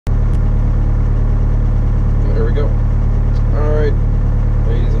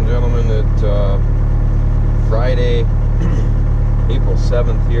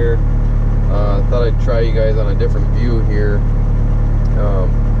7th here. Thought I'd try you guys on a different view here.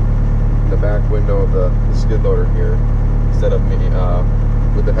 The back window of the skid loader here, instead of me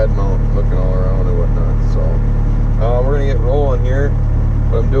with the head mount looking all around and whatnot. So we're gonna get rolling here.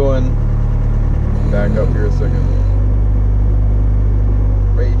 What I'm doing, back up here a second.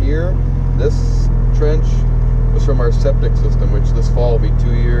 Right here, this trench was from our septic system, which this fall will be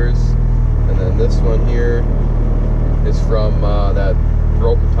 2 years. And then this one here is from that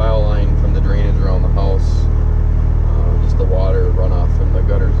broken tile line from the drainage around the house. Just the water runoff from the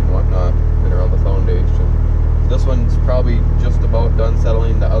gutters and whatnot and around the foundation. This one's probably just about done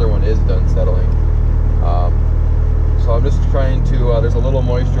settling. The other one is done settling. So I'm just trying to, there's a little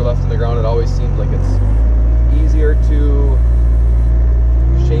moisture left in the ground. It always seems like it's easier to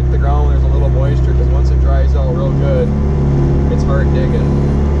shape the ground when there's a little moisture, because once it dries out real good, it's hard digging.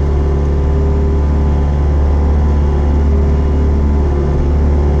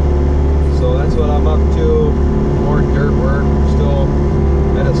 So that's what I'm up to. More dirt work. We're still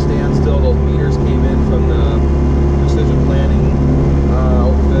at a standstill. Those meters came in from the precision planning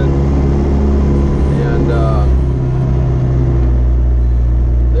outfit, and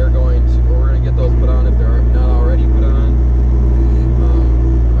we're going to get those put on if they're not already put on.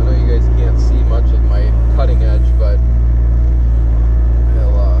 I know you guys can't see much of my cutting edge, but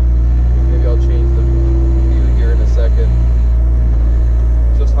maybe I'll change the view here in a second.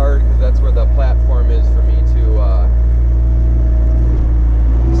 It's just hard because that's where the platform is for me to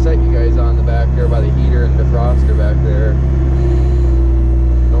set you guys on the back there by the heater and defroster back there.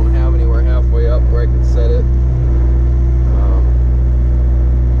 Don't have anywhere halfway up where I can set it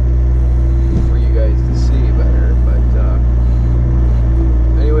for you guys to see better. But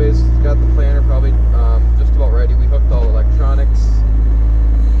anyways, got the planter probably just about ready. We hooked all the electronics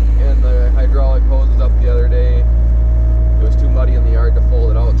and the hydraulic hoses up the other day. It was too muddy in the yard to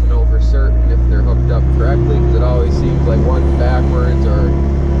fold it out to know for certain if they're hooked up correctly, because it always seems like one's backwards, or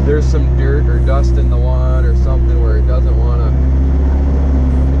there's some dirt or dust in the one or something where it doesn't want to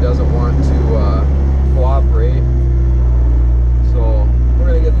cooperate. So we're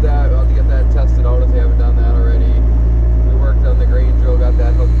gonna get that. We'll have to get that tested out if they haven't done that already. We worked on the grain drill, got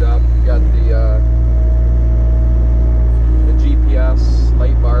that hooked up, got the GPS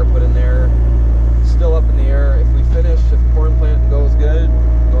light bar put in there. Still up in the air. If we finish, if corn planting goes good,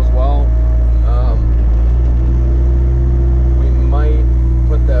 goes well, we might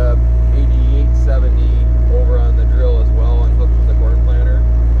put the 8870 over on the drill as well and hook from the corn planter,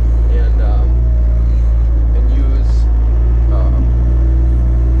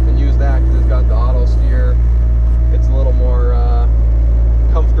 and use that because it's got the auto steer. It's a little more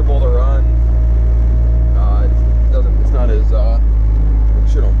comfortable to run. It's not as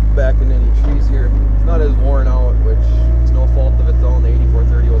back in any trees here. It's not as worn out, which it's no fault of its own. The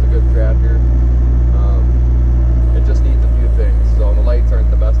 8430 was a good tractor. It just needs a few things. So the lights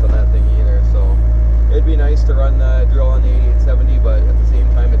aren't the best on that thing either. So it'd be nice to run the drill on the 8870, but at the same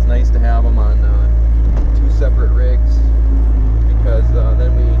time, it's nice to have them on two separate rigs, because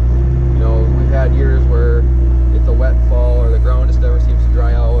then we've had years where it's a wet fall or the ground just never seems to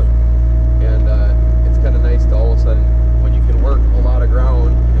dry out, and it's kind of nice to all of a sudden, when you can work a lot of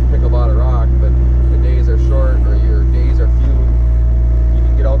ground and pick a lot of rock, but the days are short or your days are few, you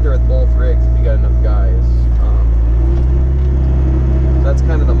can get out there with both rigs if you got enough guys. That's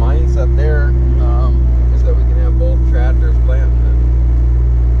kind of the mindset there, is that we can have both tractors planting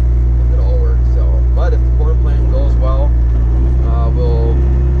and it all works. So, but if the corn planting goes well,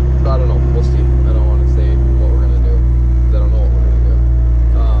 I don't know, we'll see. I don't want to say what we're going to do, because I don't know what we're going to do.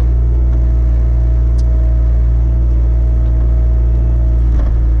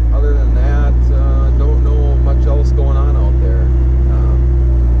 Other than that, don't know much else going on out there.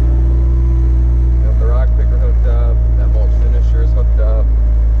 Got the rock picker hooked up, that mulch finisher is hooked up.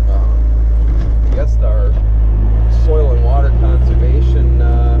 I guess our soil and water conservation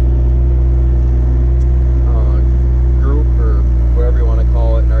group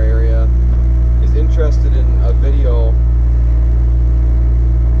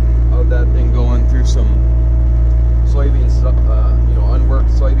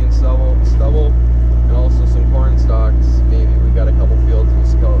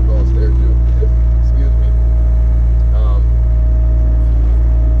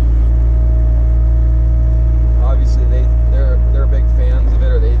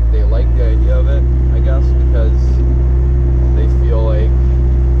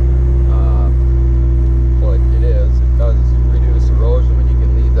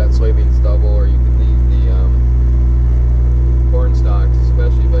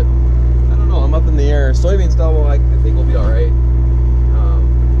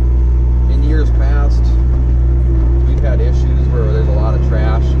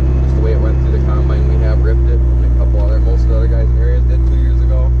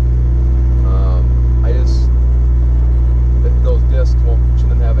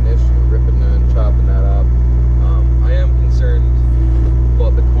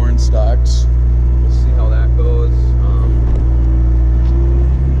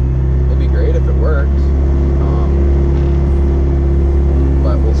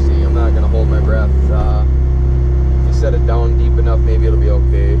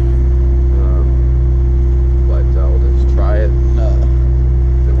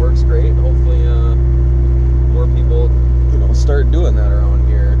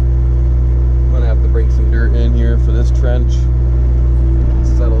trench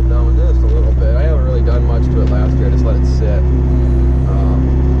settled down just a little bit. I haven't really done much to it last year. I just let it sit.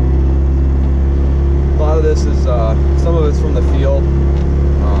 A lot of this is, some of it's from the field.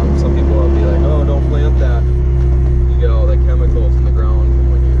 Some people will be like, oh, don't plant that. You get all the chemicals in the ground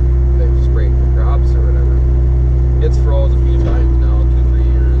from when they spray the crops or whatever. It's froze a few times now, 2-3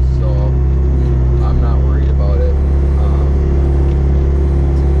 years, so I'm not worried about it.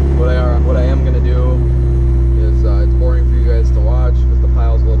 What I am going to do is, it's boring for you guys to watch because the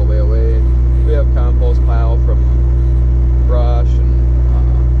pile's a little way away. We have compost pile from brush and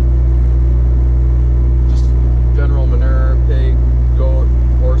just general manure, pig, goat,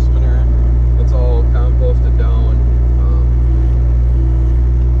 horse manure. It's all composted down.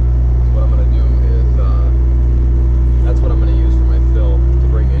 What I'm going to do is, that's what I'm going to use for my fill to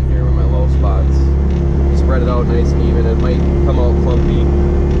bring in here with my low spots. Spread it out nice and even. It might come out clumpy.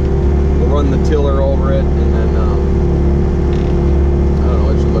 We'll run the tiller over it, and then I don't know,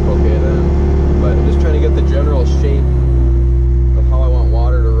 it should look okay then. But I'm just trying to get the general shape of how I want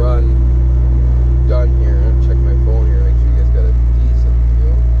water to run done here. I'll check my phone here, make sure you guys got a decent view.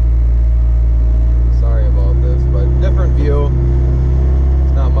 Sorry about this, but different view.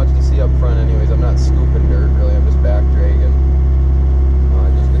 There's not much to see up front anyways. I'm not scooping dirt really, I'm just back dragging.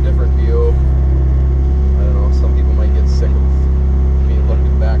 Just a different view. I don't know, some people might get sick of me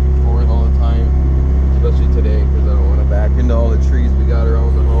looking back and forth all the time, especially today, because I don't want to back into all the trees we got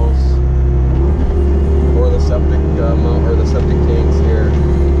around the house or the septic or the septic tanks here.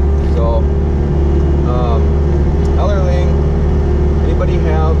 So, other thing, anybody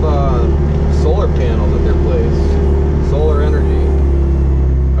have solar panels at their place? Solar energy.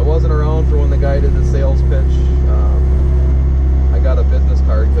 I wasn't around for when the guy did the sales pitch. I got a business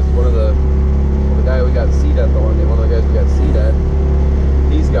card because one of the guy we got seat at one of the guys we got seat at,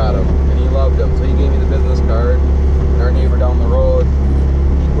 he's got them and he loved them, so he gave me the business card. And our neighbor down the road,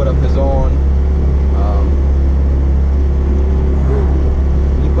 he put up his own.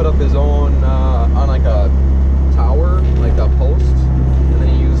 On like a tower, like a post, and then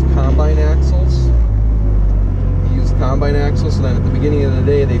he used combine axles. So then at the beginning of the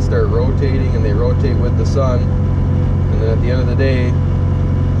day, they start rotating, and they rotate with the sun. And then at the end of the day,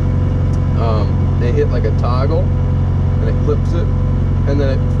 they hit like a toggle, and it clips it, and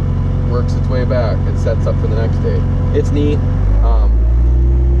then it works its way back. It sets up for the next day. It's neat.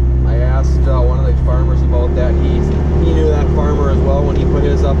 I asked one of the farmers about that. He knew that farmer as well when he put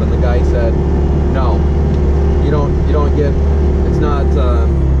his up, and the guy said, no, you don't get, it's not,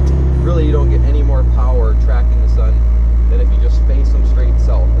 really you don't get any more power tracking the sun than if you just face them straight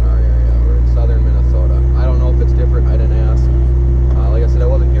south in our area, or in southern Minnesota. I don't know if it's different, I didn't ask. Like I said, I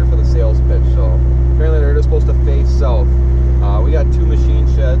wasn't here for the sales pitch, so apparently they're just supposed to face south. We got 2 machine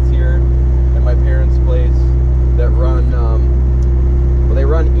sheds here at my parents' place that run, well, they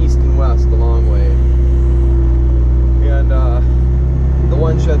run east and west the long way. And the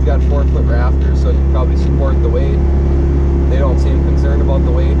one shed's got 4-foot rafters, so it can probably support the weight. They don't seem concerned about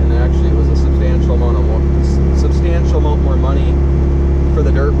the weight, and actually it was a substantial amount more money for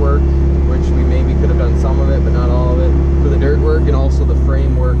the dirt work, which we maybe could have done some of it, but not all of it, for the dirt work, and also the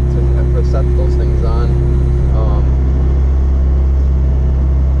framework to set those things on.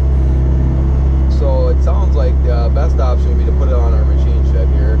 So it sounds like the best option would be to put it on our machine shed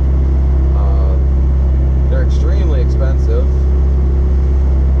here. They're extremely expensive.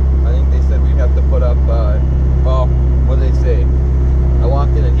 I think they said we'd have to put up, well, what did they say? I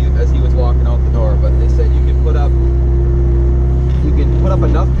walked in and as he was walking out the door, but they said you can put up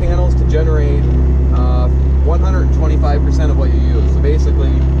enough panels to generate 125% of what you use. So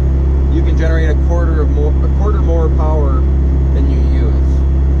basically, you can generate a quarter more power than you use.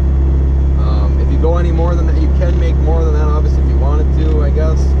 If you go any more than that, you can make more than that, obviously, if you wanted to, I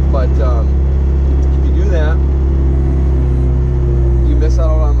guess. But if you do that, you miss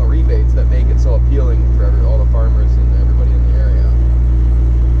out on the rebates that make it so appealing for all the farmers and everybody in the area.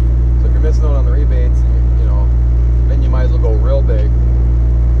 So if you're missing out on the rebates, then you might as well go real big.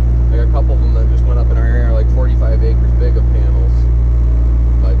 Like a couple of them that just went up in our area are like 45 acres big of panels.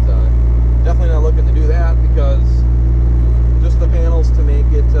 But definitely not looking to do that, because just the panels to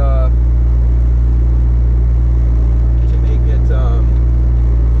make it sorry,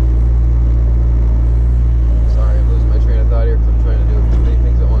 I'm losing my train of thought here because I'm trying to do too many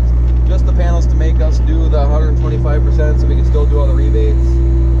things at once. Just the panels to make us do the 125% so we can still do all the rebates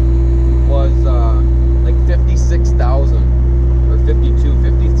was like $56,000 or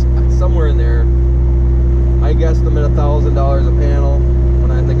 $50, somewhere in there. I guessed them at $1,000 a panel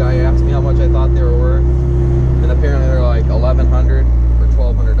when the guy asked me how much I thought they were worth, and apparently they're like $1,100 or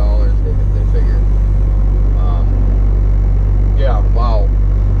 $1,200. They figured.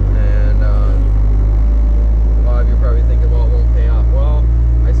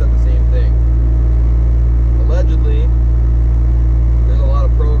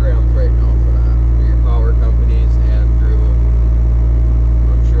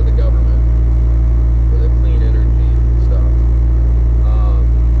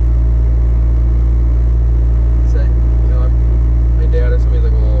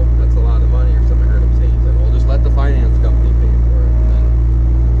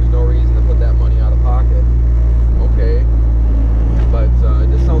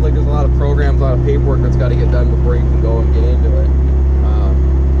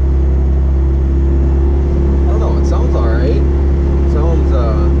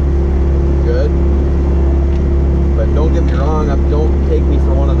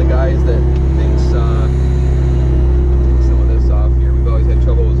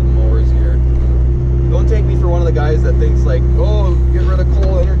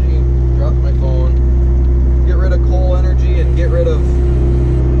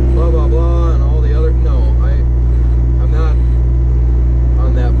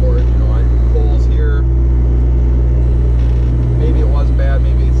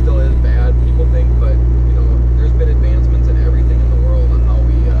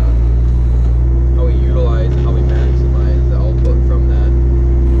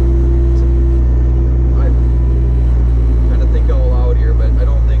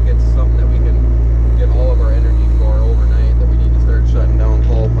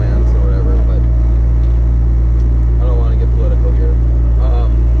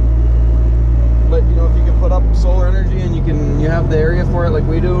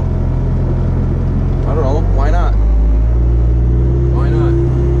 redo? I don't know. Why not? Why not?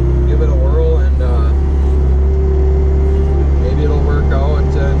 Give it a whirl, and maybe it'll work out and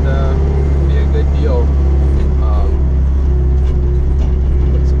be a good deal.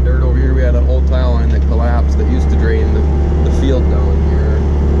 Put some dirt over here. We had an old tile line that collapsed that used to drain the field down here.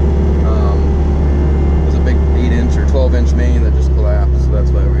 It was a big 8-inch or 12-inch main that just collapsed, so that's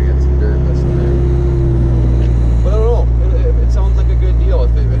why we got some dirt missing there. But I don't know. It sounds like a good deal.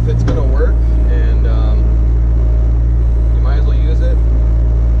 If it's going to work, and you might as well use it.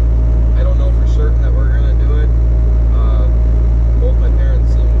 I don't know for certain that we're going to do it. Both my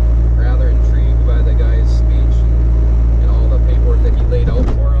parents seem rather intrigued by the guy's speech and all the paperwork that he laid out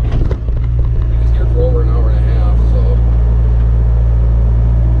for him. He was here for over an hour and a half, so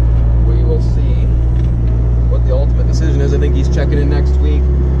we will see what the ultimate decision is. I think he's checking in next week.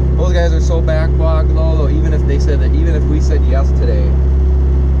 Those guys are so backlogged though, even if they said that, even if we said yes today,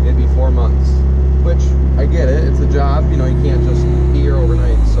 it'd be 4 months, which I get it. It's a job, you know, you can't just be here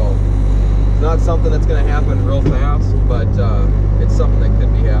overnight, so it's not something that's going to happen real fast, but it's something that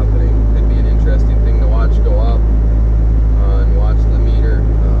could be happening. Could be an interesting thing to watch go up and watch the meter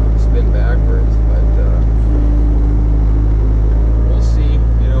spin backwards, but we'll see.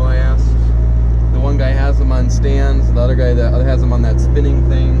 You know, I asked, the one guy has them on stands, the other guy that has them on that spinning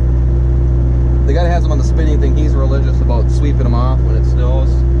thing. The guy that has them on the spinning thing, he's religious about sweeping them off when it snows.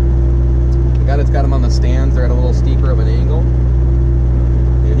 The guy that's got them on the stands, they're at a little steeper of an angle.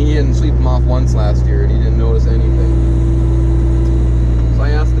 And he didn't sweep them off once last year, and he didn't notice anything. So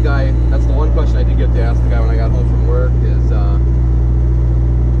I asked the guy, that's the one question I did get to ask the guy when I got home from work, is,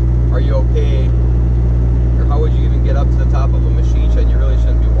 are you okay? Or how would you even get up to the top of a machine shed? You really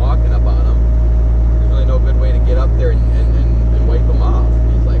shouldn't be walking up on them. There's really no good way to get up there and wipe them off.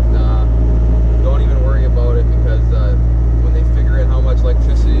 He's like, nah, don't even worry about it, because when they figure in how much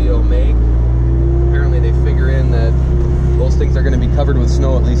electricity it'll make, apparently they figure in that those things are going to be covered with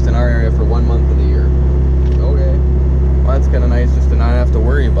snow, at least in our area, for 1 month of the year. Okay, well, that's kind of nice just to not have to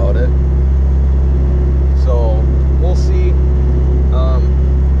worry about it. So we'll see.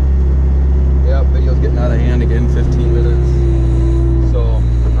 Yeah, video's getting out of hand again. 15 minutes. So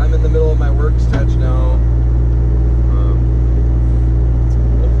I'm in the middle of my work stretch now.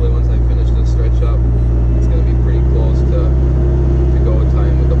 Hopefully once I finish this stretch up, it's going to be pretty close to go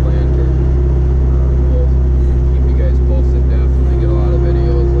time with the planter. We'll keep you guys posted. Definitely get a lot of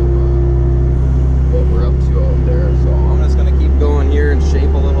videos of what we're up to out there. So I'm just going to keep going here and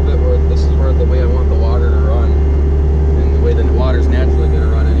shape a little bit. This is where the way I want the water to run, and the way the water's naturally going to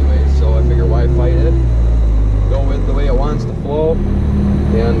run anyway. So I figure why fight it? Go with the way it wants to flow,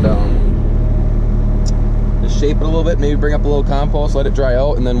 and just shape it a little bit. Maybe bring up a little compost, let it dry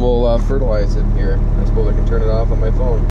out, and then we'll fertilize it here. I suppose I can turn it off on my phone.